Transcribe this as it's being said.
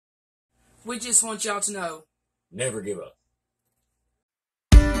We just want y'all to know. Never give up.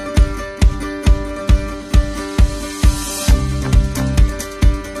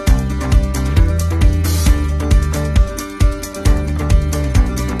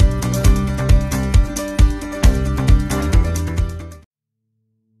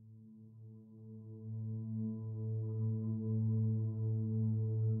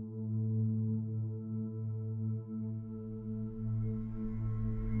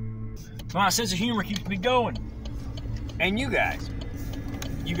 My sense of humor keeps me going. And you guys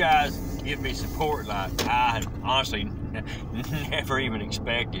give me support like I had honestly never even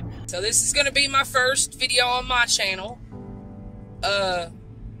expected. So this is going to be my first video on my channel.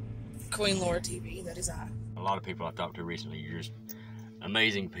 Queen Lora TV, that is I. A lot of people I've talked to recently, you're just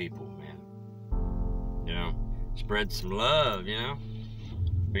amazing people, man. You know, spread some love, you know.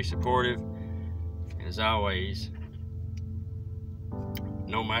 Be supportive. And as always,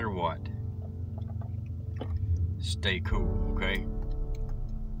 no matter what, stay cool, okay?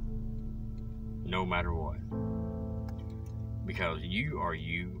 No matter what. Because you are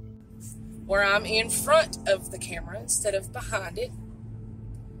you. Where I'm in front of the camera instead of behind it.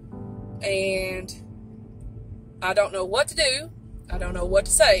 And I don't know what to do. I don't know what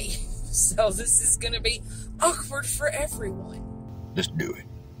to say. So this is going to be awkward for everyone. Let's do it.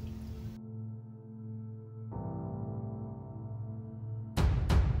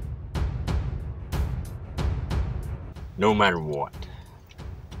 No matter what,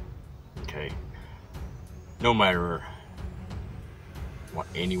 okay, no matter what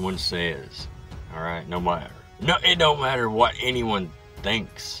anyone says, all right, it don't matter what anyone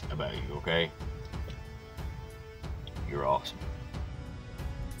thinks about you, okay, you're awesome.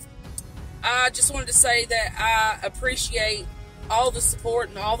 I just wanted to say that I appreciate all the support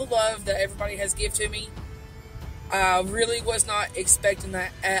and all the love that everybody has given to me. I really was not expecting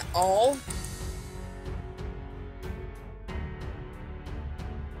that at all.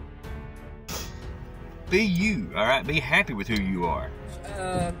 Be you, all right? Be happy with who you are.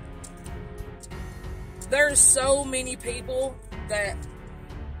 There's so many people that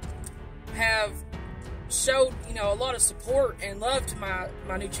have showed, you know, a lot of support and love to my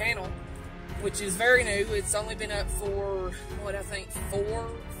new channel, which is very new. It's only been up for, what, I think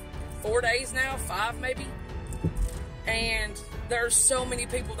 4 days now, 5 maybe. And there's so many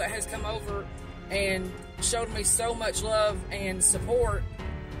people that has come over and showed me so much love and support.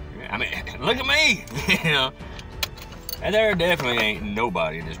 I mean, look at me, you know. And there definitely ain't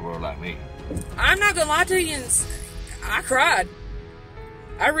nobody in this world like me. I'm not gonna lie to you, I cried.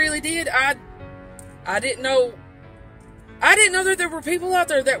 I really did. I didn't know that there were people out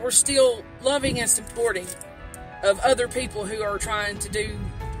there that were still loving and supporting of other people who are trying to do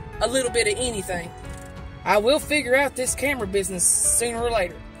a little bit of anything. I will figure out this camera business sooner or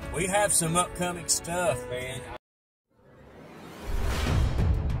later. We have some upcoming stuff, man.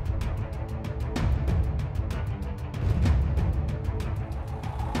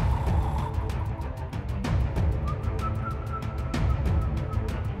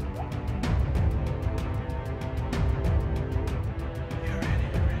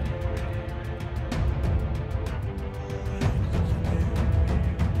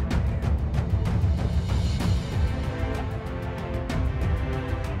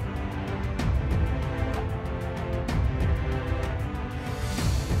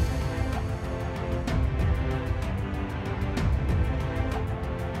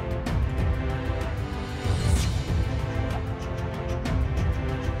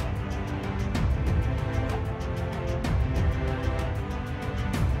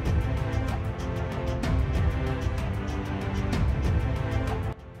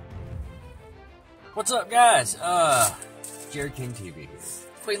 What's up, guys? Jared King TV here.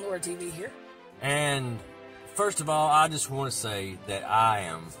 Queen Lora TV here. And first of all, I just want to say that I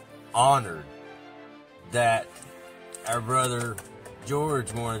am honored that our brother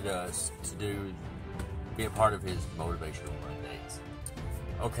George wanted us to be a part of his Motivational Mondays.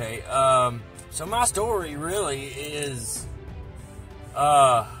 Okay, so my story really is,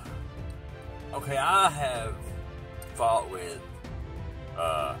 okay, I have fought with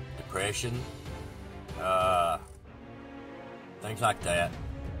depression, things like that.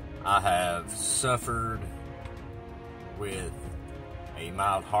 I have suffered with a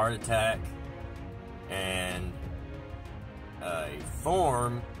mild heart attack and a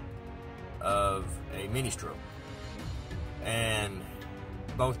form of a mini stroke. And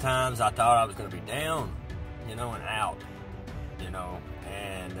both times I thought I was going to be down, you know, and out, you know.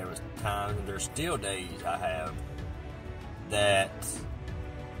 And there was times, and there's still days I have that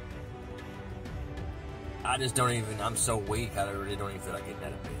I just don't even, I'm so weak, I really don't even feel like getting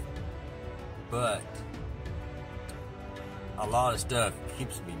out of bed. but a lot of stuff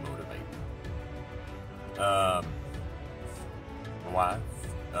keeps me motivated. My wife,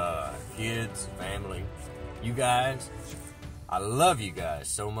 kids, family, you guys. I love you guys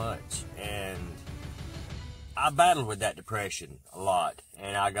so much, and I battled with that depression a lot,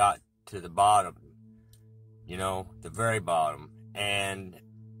 and I got to the bottom, you know, the very bottom, and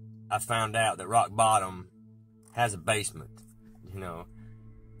I found out that rock bottom has a basement, you know.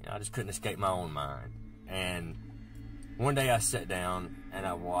 I just couldn't escape my own mind, and one day I sat down and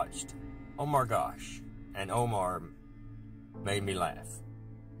I watched Omar Gosh, and Omar made me laugh,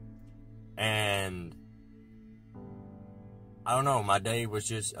 and I don't know, my day was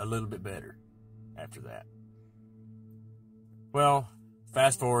just a little bit better after that. Well,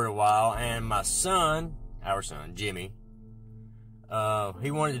 fast forward a while, and my son, our son, Jimmy,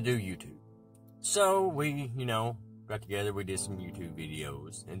 he wanted to do YouTube. So we, you know, got together, we did some YouTube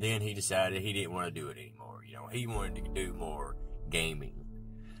videos, and then he decided he didn't want to do it anymore. You know, he wanted to do more gaming.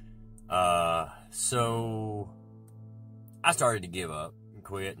 So I started to give up and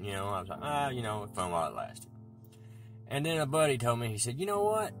quit, you know. I was like, you know, it's fun while it lasted. And then a buddy told me, he said, you know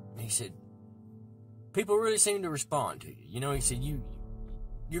what? He said, people really seem to respond to you. You know, he said,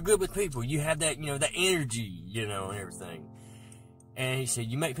 you're good with people. You have that, you know, that energy, you know, and everything. And he said,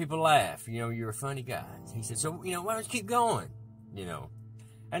 you make people laugh. You know, you're a funny guy. He said, so, you know, why don't you keep going? You know.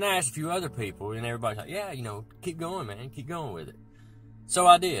 And I asked a few other people, and everybody's like, yeah, you know, keep going, man. Keep going with it. So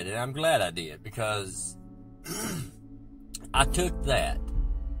I did, and I'm glad I did, because I took that,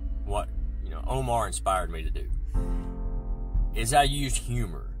 what, you know, Omar inspired me to do, is I used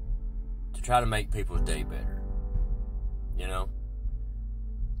humor to try to make people's day better, you know,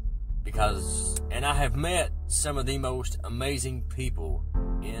 because, and I have met some of the most amazing people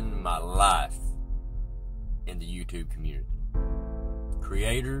in my life in the YouTube community,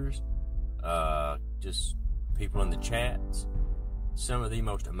 creators, just people in the chats, some of the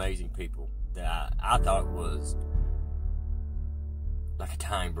most amazing people that I thought was like a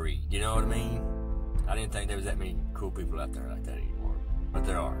time breed, you know what I mean? I didn't think there was that many cool people out there like that anymore, but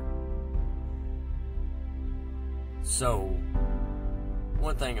there are. So,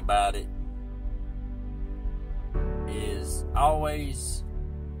 one thing about it is always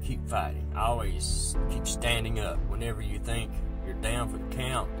keep fighting. Always keep standing up. Whenever you think you're down for the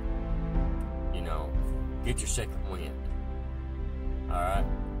count, you know, get your second wind. Alright?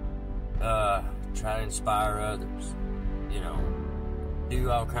 Try to inspire others. You know, do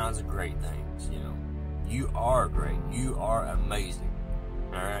all kinds of great things, you know. You are great. You are amazing.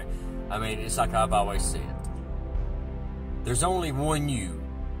 Alright? I mean, it's like I've always said. There's only one you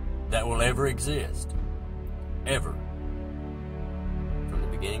that will ever exist. Ever. From the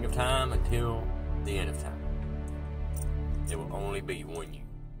beginning of time until the end of time. There will only be one you.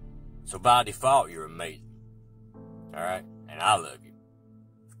 So by default, you're amazing. Alright? And I love you.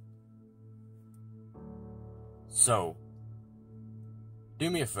 So, do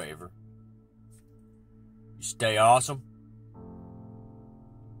me a favor. You stay awesome.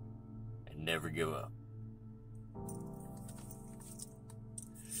 And never give up.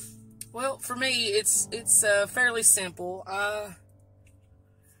 Well, for me, it's fairly simple. I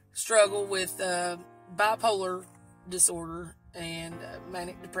struggle with bipolar disorder and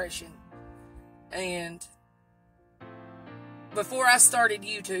manic depression. And before I started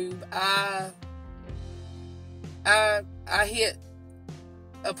YouTube, I hit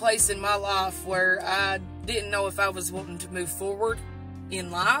a place in my life where I didn't know if I was wanting to move forward in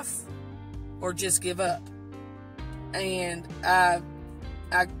life or just give up. And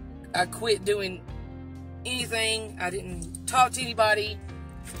I quit doing anything. I didn't talk to anybody.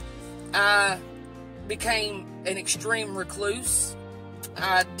 I became an extreme recluse.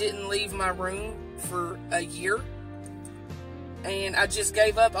 I didn't leave my room for a year. And I just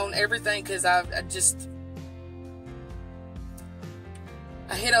gave up on everything because I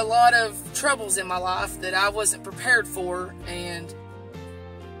hit a lot of troubles in my life that I wasn't prepared for and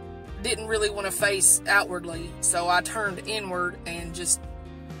didn't really want to face outwardly. So I turned inward and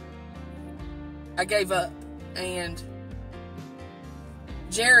I gave up. And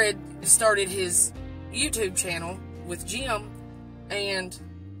Jared started his YouTube channel with Jim, and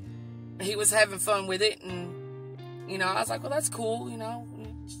he was having fun with it, and you know, I was like, well, that's cool, you know,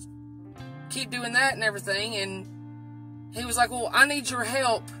 keep doing that and everything. And he was like, well, I need your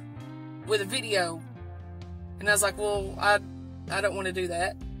help with a video. And I was like, well, I don't want to do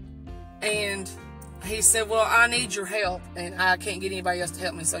that. And he said, well, I need your help, and I can't get anybody else to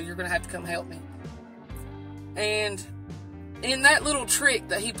help me, so you're going to have to come help me. And in that little trick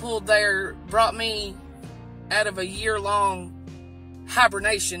that he pulled there brought me out of a year-long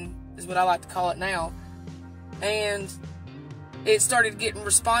hibernation is what I like to call it now. And it started getting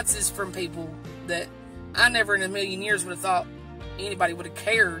responses from people that I never in a million years would have thought anybody would have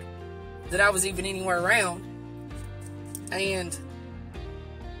cared that I was even anywhere around. And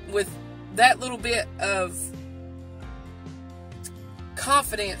with that little bit of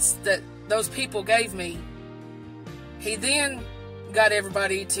confidence that those people gave me, he then got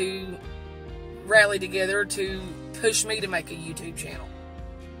everybody to rally together to push me to make a YouTube channel.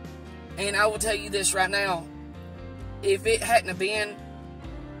 And I will tell you this right now, if it hadn't have been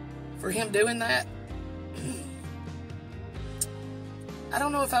for him doing that, I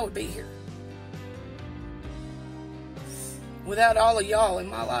don't know if I would be here. Without all of y'all in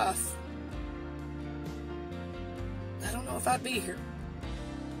my life, I don't know if I'd be here.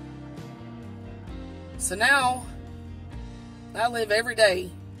 So now, I live every day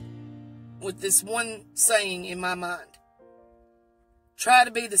with this one saying in my mind. Try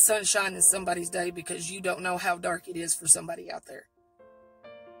to be the sunshine in somebody's day, because you don't know how dark it is for somebody out there.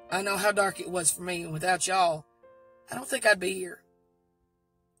 I know how dark it was for me, and without y'all, I don't think I'd be here.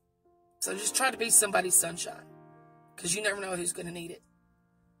 So just try to be somebody's sunshine, because you never know who's going to need it.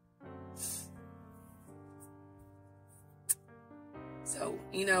 So,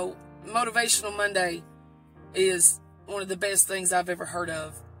 you know, Motivational Monday is one of the best things I've ever heard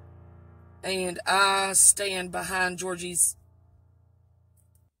of. And I stand behind Georgie's,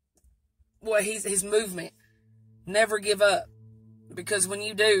 his movement. Never give up. Because when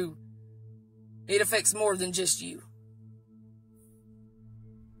you do, it affects more than just you.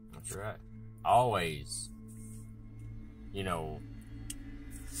 That's right. Always, you know,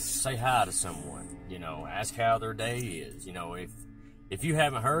 say hi to someone. You know, ask how their day is. You know, if you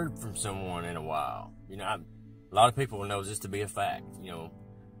haven't heard from someone in a while, you know, a lot of people know this to be a fact. You know,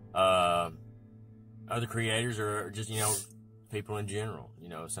 other creators are just, you know, people in general. You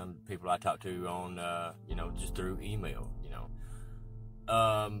know, some people I talk to on, you know, just through email. You know,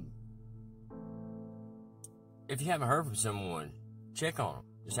 if you haven't heard from someone, check on them.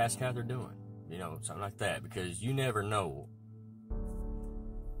 Just ask how they're doing. You know, something like that, because you never know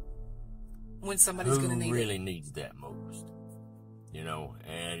when somebody's going to need it. Who really needs that most. You know,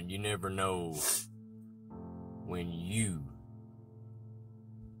 and you never know when you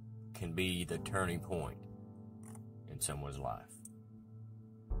can be the turning point in someone's life.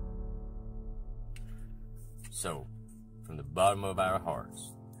 So, from the bottom of our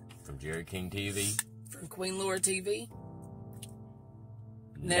hearts, from Jerry King TV, from Queen Lora TV,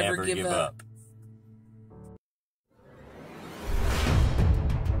 never give up.